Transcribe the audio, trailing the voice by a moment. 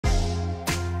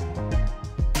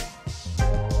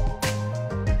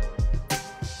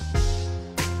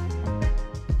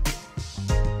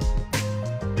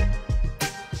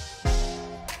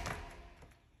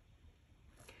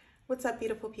what's up,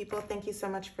 beautiful people? Thank you so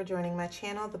much for joining my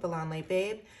channel, The Balanle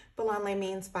Babe. Balanle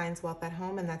means finds wealth at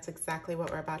home, and that's exactly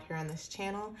what we're about here on this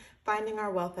channel, finding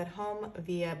our wealth at home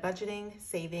via budgeting,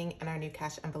 saving, and our new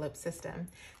cash envelope system.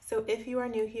 So if you are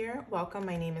new here, welcome.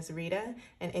 My name is Rita,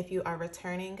 and if you are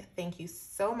returning, thank you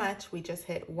so much. We just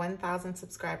hit 1,000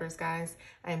 subscribers, guys.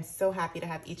 I am so happy to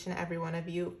have each and every one of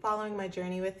you following my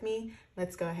journey with me.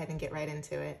 Let's go ahead and get right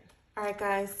into it. All right,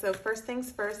 guys, so first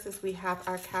things first is we have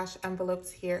our cash envelopes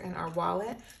here in our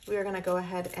wallet. We are gonna go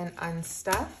ahead and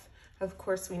unstuff. Of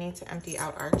course, we need to empty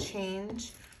out our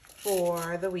change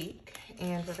for the week,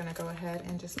 and we're gonna go ahead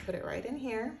and just put it right in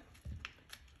here.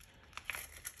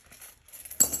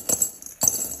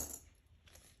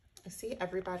 I see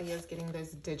everybody is getting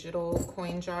those digital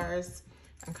coin jars.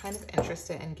 I'm kind of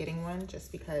interested in getting one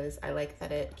just because I like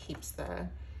that it keeps the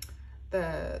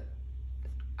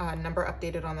number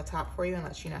updated on the top for you and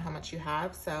lets you know how much you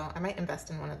have. So I might invest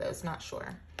in one of those, not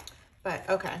sure. But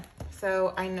okay,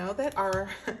 so I know that our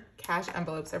cash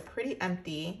envelopes are pretty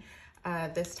empty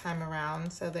this time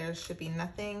around. So there should be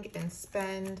nothing in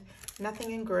spend,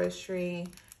 nothing in grocery,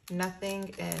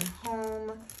 nothing in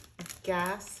home.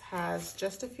 Gas has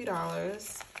just a few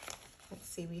dollars. Let's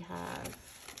see, we have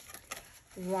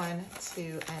 1,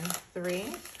 2, and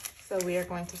 3. So we are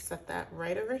going to set that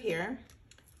right over here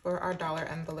for our dollar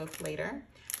envelope later.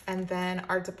 And then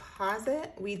our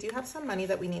deposit, we do have some money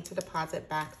that we need to deposit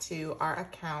back to our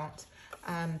account.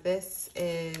 This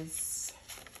is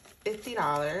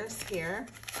 $50 here,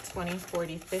 20,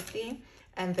 40, 50.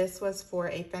 And this was for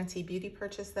a Fenty Beauty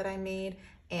purchase that I made,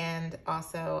 and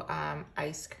also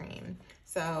ice cream.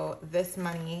 So this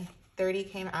money, 30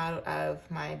 came out of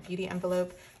my beauty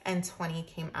envelope and 20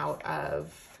 came out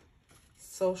of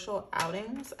social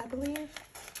outings, I believe.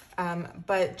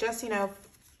 But just, you know,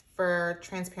 for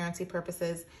transparency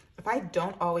purposes, if I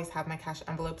don't always have my cash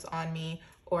envelopes on me,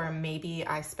 or maybe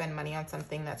I spend money on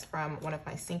something that's from one of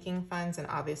my sinking funds, and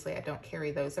obviously I don't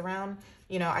carry those around,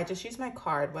 you know, I just use my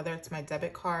card, whether it's my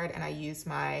debit card and I use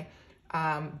my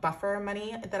buffer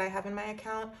money that I have in my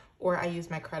account, or I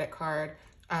use my credit card.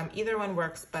 Either one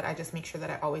works, but I just make sure that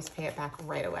I always pay it back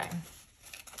right away.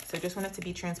 So just wanted to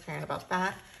be transparent about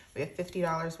that. We have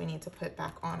 $50 we need to put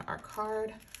back on our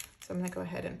card. So I'm gonna go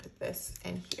ahead and put this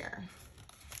in here.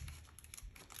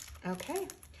 Okay.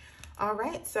 All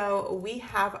right, so we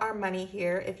have our money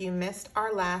here. If you missed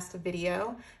our last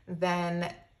video,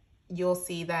 then you'll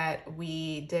see that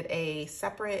we did a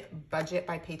separate budget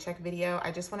by paycheck video.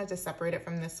 I just wanted to separate it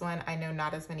from this one. I know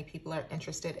not as many people are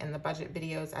interested in the budget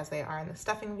videos as they are in the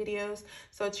stuffing videos,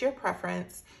 so it's your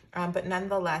preference. But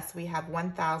nonetheless, we have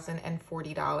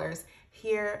 $1,040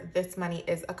 here. This money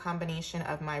is a combination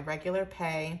of my regular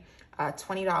pay,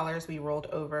 $20 we rolled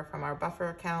over from our buffer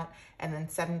account, and then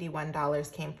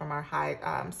 $71 came from our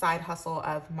side hustle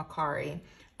of Macari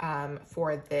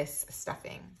for this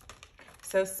stuffing.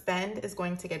 So spend is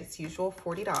going to get its usual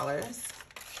 $40.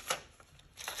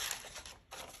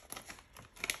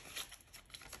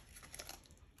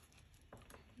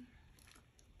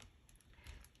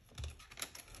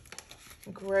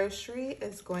 Grocery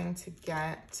is going to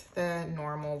get the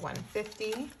normal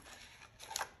 $150.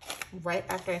 Right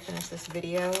after I finish this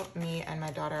video, me and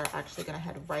my daughter are actually gonna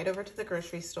head right over to the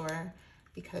grocery store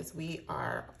because we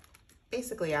are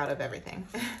basically out of everything.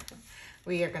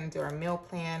 We are gonna do our meal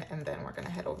plan, and then we're gonna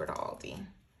head over to Aldi.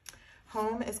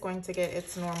 Home is going to get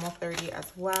its normal 30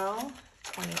 as well,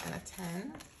 20 and a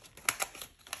 10.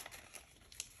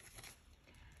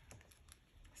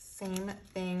 Same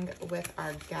thing with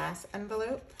our gas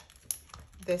envelope.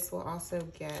 This will also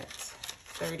get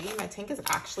 30. My tank is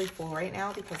actually full right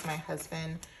now because my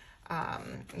husband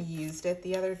used it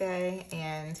the other day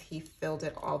and he filled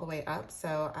it all the way up.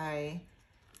 So I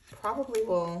probably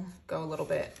will go a little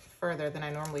bit further than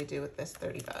I normally do with this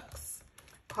 30 bucks.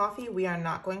 Coffee, we are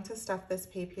not going to stuff this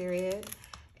pay period.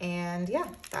 And yeah,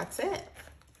 that's it.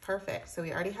 Perfect. So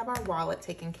we already have our wallet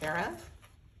taken care of.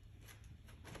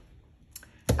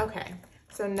 Okay,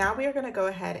 so now we are going to go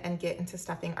ahead and get into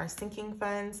stuffing our sinking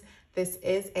funds. This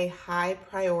is a high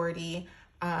priority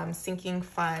sinking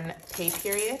fund pay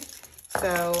period.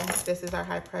 So this is our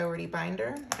high priority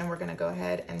binder, and we're going to go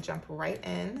ahead and jump right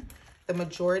in. The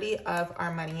majority of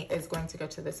our money is going to go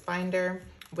to this binder,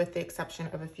 with the exception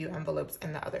of a few envelopes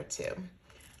in the other two.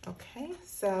 Okay,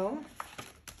 so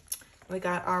we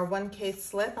got our 1K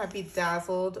slip. I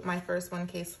bedazzled my first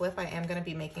 1K slip. I am gonna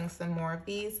be making some more of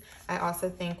these. I also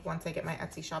think once I get my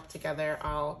Etsy shop together,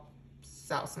 I'll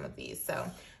sell some of these. So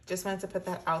just wanted to put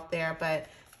that out there, but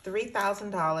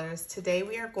 $3,000. Today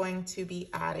we are going to be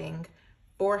adding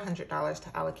 $400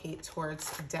 to allocate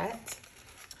towards debt.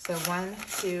 So 1,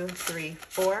 2, 3,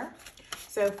 4.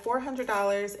 So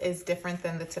 $400 is different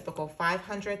than the typical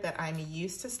 $500 that I'm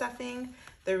used to stuffing.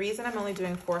 The reason I'm only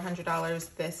doing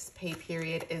 $400 this pay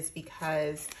period is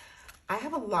because I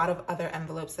have a lot of other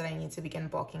envelopes that I need to begin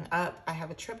bulking up. I have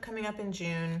a trip coming up in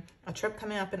June, a trip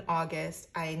coming up in August.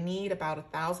 I need about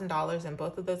 $1,000 in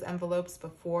both of those envelopes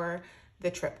before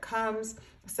the trip comes.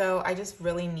 So I just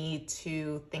really need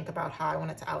to think about how I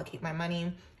wanted to allocate my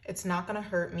money. It's not gonna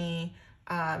hurt me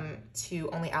to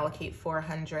only allocate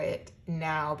 $400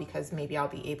 now because maybe I'll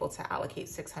be able to allocate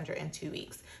 $600 in 2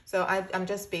 weeks. So I'm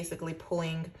just basically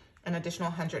pulling an additional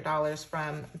 $100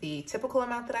 from the typical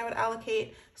amount that I would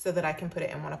allocate so that I can put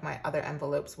it in one of my other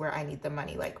envelopes where I need the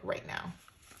money like right now.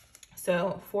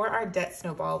 So for our debt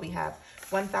snowball, we have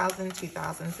 1,000,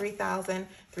 2,000, 3,000,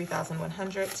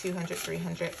 3,100, 200,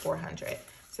 300, 400.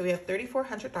 So we have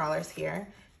 $3,400 here.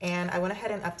 And I went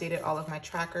ahead and updated all of my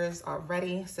trackers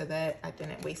already so that I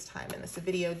didn't waste time in this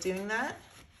video doing that.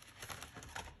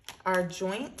 Our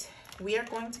joint, we are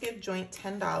going to give joint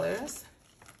 $10.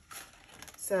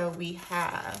 So we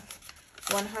have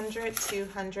 100,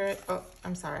 200, oh,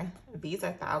 I'm sorry. These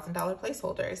are $1,000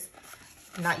 placeholders.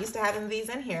 I'm not used to having these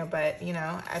in here, but you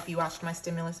know, if you watched my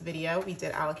stimulus video, we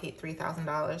did allocate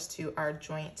 $3,000 to our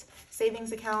joint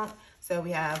savings account. So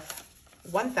we have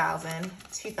 1,000,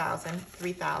 2,000,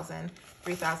 3,000,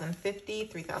 3,050,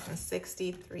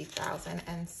 3,060,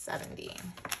 3,070.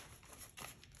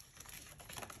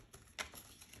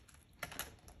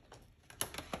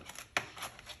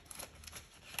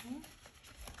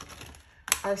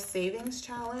 Our savings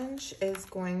challenge is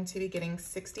going to be getting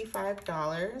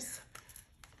 $65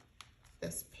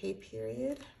 this pay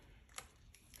period.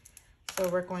 So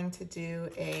we're going to do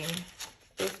a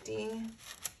 50,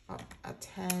 a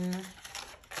 10,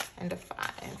 and a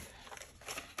 5.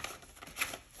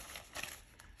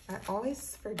 I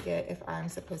always forget if I'm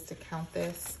supposed to count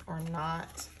this or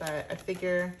not, but I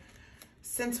figure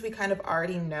since we kind of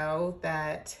already know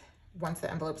that once the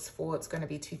envelope's full, it's going to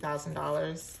be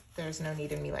 $2,000. There's no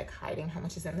need in me like hiding how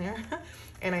much is in there.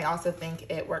 And I also think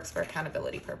it works for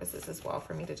accountability purposes as well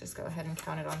for me to just go ahead and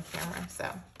count it on camera.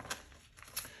 So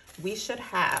we should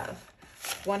have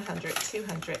 100,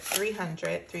 200,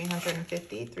 300,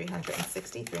 350,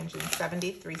 360,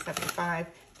 370, 375,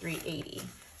 380.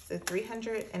 So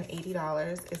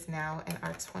 $380 is now in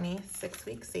our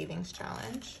 26-week savings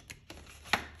challenge.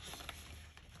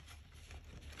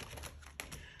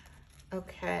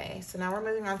 Okay, so now we're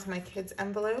moving on to my kids'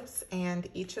 envelopes, and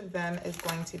each of them is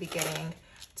going to be getting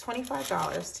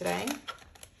 $25 today.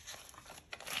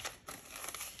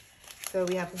 So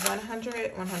we have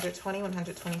 100, 120,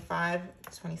 125,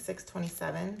 26,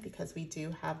 27, because we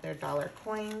do have their dollar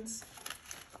coins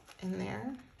in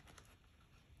there.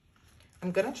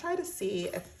 I'm gonna try to see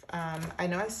if, I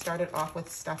know I started off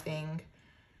with stuffing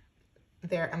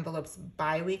their envelopes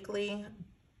bi-weekly,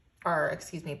 or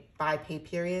excuse me, by pay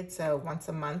period, so once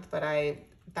a month, but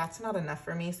that's not enough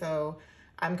for me, so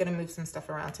I'm gonna move some stuff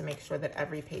around to make sure that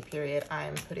every pay period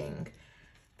I'm putting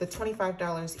the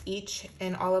 $25 each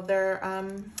in all of their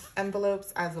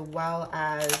envelopes, as well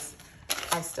as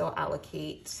I still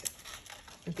allocate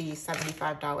the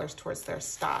 $75 towards their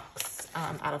stocks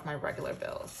out of my regular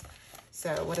bills.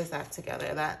 So what is that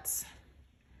together? That's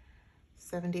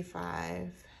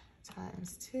 75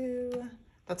 times 2.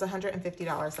 That's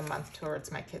 $150 a month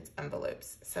towards my kids'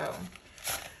 envelopes. So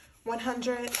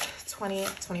 100, 20,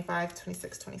 25,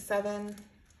 26, 27.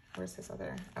 Where's his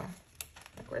other, oh,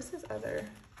 like where's his other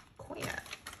coin at?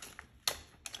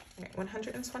 All right,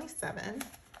 127.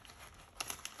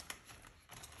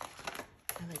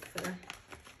 I like for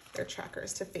their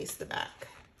trackers to face the back.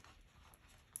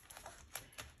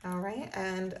 All right,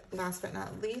 and last but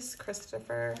not least,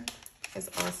 Christopher is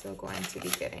also going to be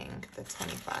getting the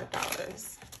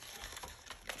 $25.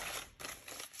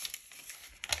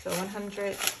 So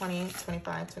 100, 20,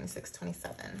 25, 26,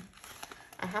 27.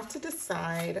 I have to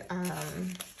decide,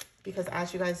 because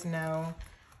as you guys know,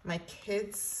 my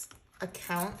kids'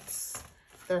 accounts,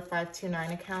 their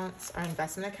 529 accounts are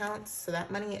investment accounts. So that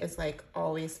money is like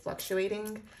always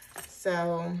fluctuating.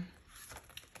 So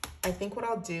I think what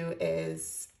I'll do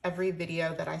is every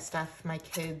video that I stuff my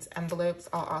kids' envelopes,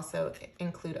 I'll also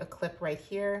include a clip right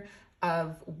here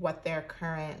of what their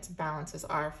current balances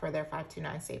are for their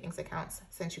 529 savings accounts,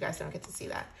 since you guys don't get to see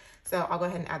that. So I'll go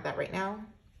ahead and add that right now.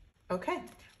 Okay,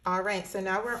 all right, so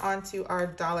now we're on to our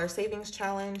dollar savings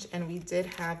challenge, and we did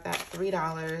have that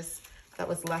 $3 that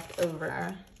was left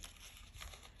over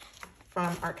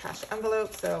from our cash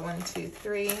envelope. So 1, 2,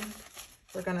 3.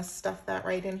 We're gonna stuff that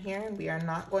right in here, and we are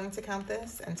not going to count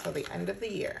this until the end of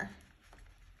the year.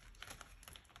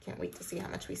 Can't wait to see how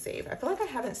much we save. I feel like I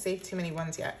haven't saved too many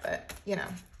ones yet, but you know,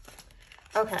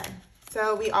 Okay,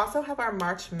 so we also have our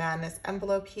March Madness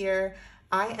envelope here.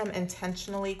 I am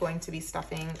intentionally going to be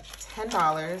stuffing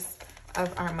 $10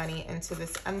 of our money into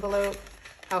this envelope.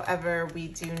 However, we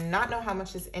do not know how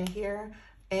much is in here.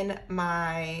 In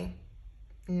my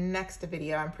next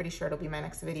video, I'm pretty sure it'll be my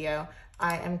next video,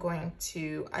 I am going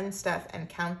to unstuff and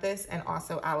count this and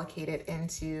also allocate it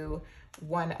into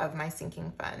one of my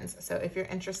sinking funds. So if you're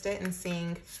interested in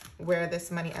seeing where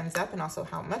this money ends up and also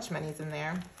how much money is in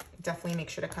there, definitely make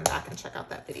sure to come back and check out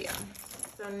that video.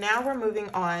 So now we're moving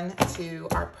on to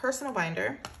our personal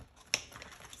binder.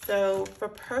 So for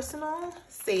personal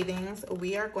savings,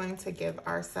 we are going to give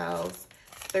ourselves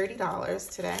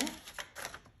 $30 today.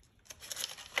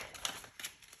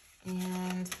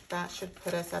 And that should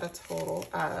put us at a total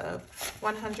of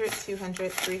 $100, $200,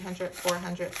 $300,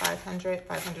 $400, $500,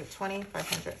 $520,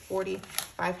 $540,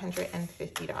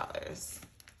 $550.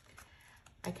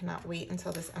 I cannot wait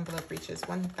until this envelope reaches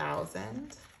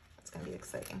 1,000. That's gonna be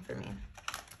exciting for me.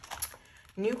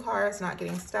 New car is not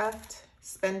getting stuffed.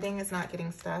 Spending is not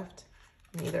getting stuffed.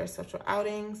 Neither is social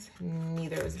outings.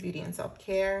 Neither is beauty and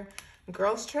self-care.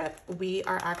 Girls trip, we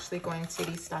are actually going to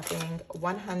be stuffing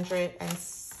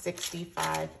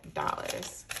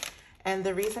 $165. And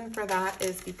the reason for that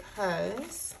is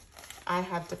because I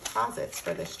have deposits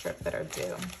for this trip that are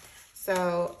due.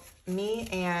 So me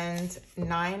and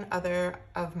 9 other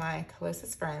of my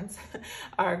closest friends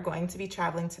are going to be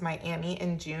traveling to Miami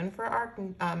in June for our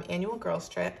annual girls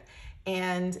trip.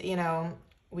 And, you know,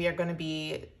 we are going to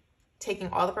be taking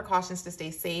all the precautions to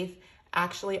stay safe.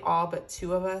 Actually, all but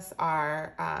 2 of us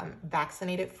are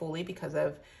vaccinated fully because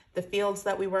of the fields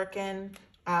that we work in.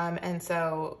 And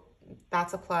so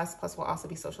that's a plus. Plus, we'll also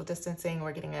be social distancing.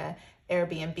 We're getting an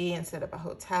Airbnb instead of a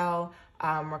hotel.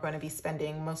 We're going to be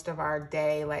spending most of our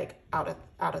day like out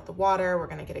at the water. We're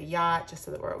going to get a yacht just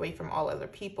so that we're away from all other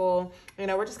people. You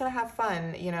know, we're just going to have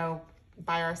fun, you know,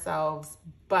 by ourselves,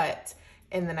 but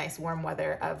in the nice warm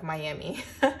weather of Miami.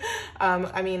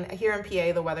 I mean, here in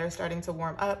PA, the weather is starting to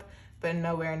warm up, but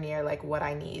nowhere near like what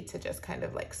I need to just kind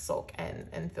of like sulk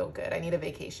and feel good. I need a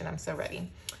vacation. I'm so ready.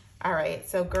 All right,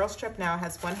 so girls trip now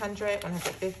has 100,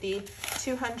 150,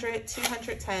 200,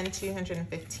 210,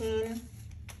 215.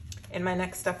 In my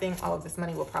next stuffing, all of this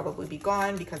money will probably be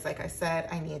gone because like I said,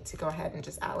 I need to go ahead and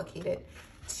just allocate it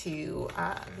to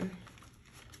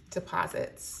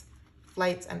deposits,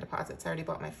 flights and deposits. I already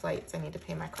bought my flights. I need to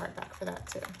pay my card back for that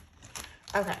too.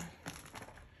 Okay,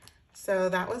 so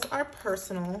that was our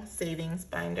personal savings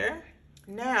binder.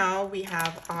 Now we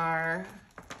have our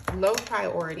low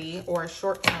priority or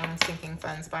short-term sinking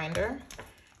funds binder.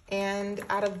 And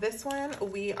out of this one,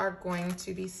 we are going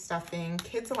to be stuffing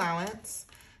kids allowance.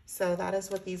 So that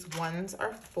is what these ones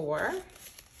are for.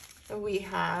 We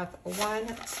have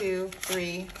 1, 2,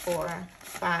 3, 4,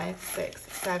 5, 6,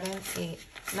 7, 8,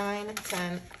 9,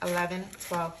 10, 11,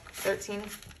 12, 13,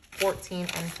 14,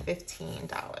 and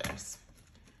 $15.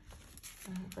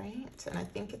 All right, and I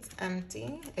think it's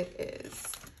empty. It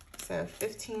is. So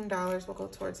 $15 will go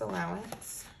towards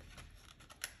allowance.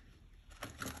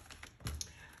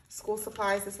 School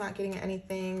supplies is not getting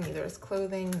anything, neither is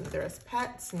clothing, neither is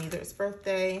pets, neither is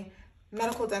birthday,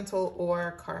 medical, dental,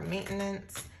 or car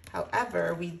maintenance.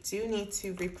 However, we do need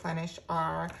to replenish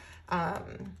our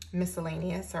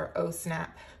miscellaneous, our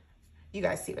O-Snap. You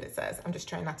guys see what it says. I'm just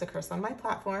trying not to curse on my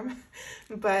platform.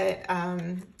 But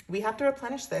we have to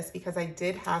replenish this because I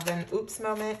did have an oops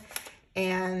moment.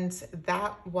 And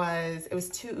it was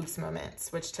 2 oops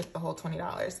moments, which took the whole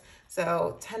 $20.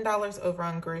 So $10 over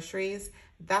on groceries.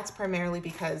 That's primarily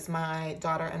because my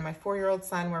daughter and my 4-year-old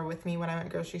son were with me when I went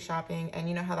grocery shopping. And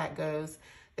you know how that goes.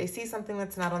 They see something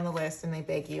that's not on the list and they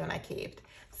beg you, and I caved.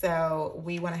 So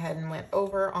we went ahead and went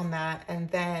over on that. And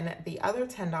then the other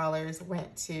 $10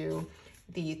 went to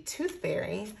the tooth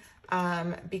fairy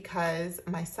because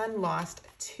my son lost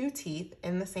 2 teeth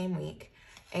in the same week.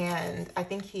 And I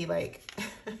think he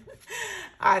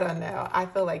I don't know. I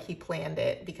feel like he planned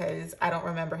it because I don't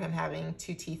remember him having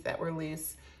 2 teeth that were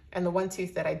loose. And the 1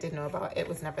 tooth that I did know about, it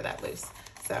was never that loose.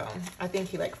 So I think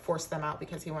he forced them out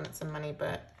because he wanted some money.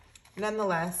 But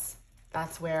nonetheless,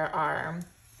 that's where our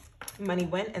money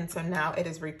went. And so now it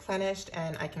is replenished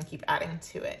and I can keep adding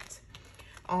to it.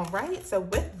 All right, so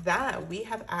with that, we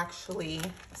have actually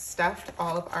stuffed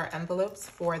all of our envelopes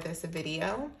for this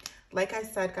video. Like I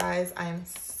said, guys, I'm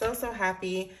so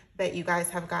happy that you guys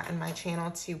have gotten my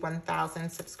channel to 1,000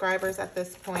 subscribers at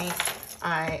this point.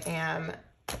 I am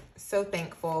so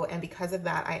thankful, and because of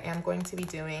that, I am going to be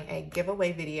doing a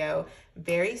giveaway video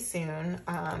very soon.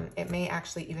 It may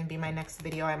actually even be my next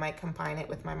video. I might combine it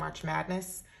with my March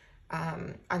Madness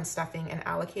unstuffing and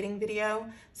allocating video.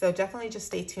 So definitely just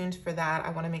stay tuned for that. I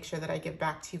want to make sure that I give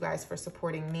back to you guys for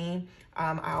supporting me.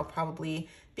 I'll probably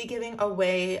be giving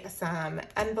away some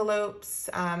envelopes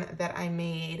that I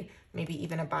made, maybe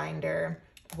even a binder.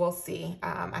 We'll see.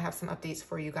 I have some updates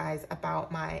for you guys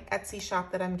about my Etsy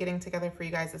shop that I'm getting together for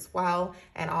you guys as well,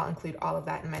 and I'll include all of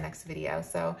that in my next video.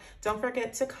 So don't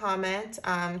forget to comment,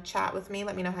 chat with me,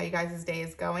 let me know how you guys' day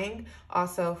is going.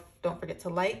 Also, don't forget to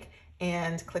like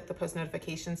and click the post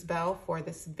notifications bell for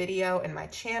this video and my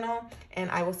channel,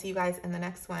 and I will see you guys in the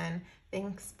next one.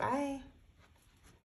 Thanks, bye.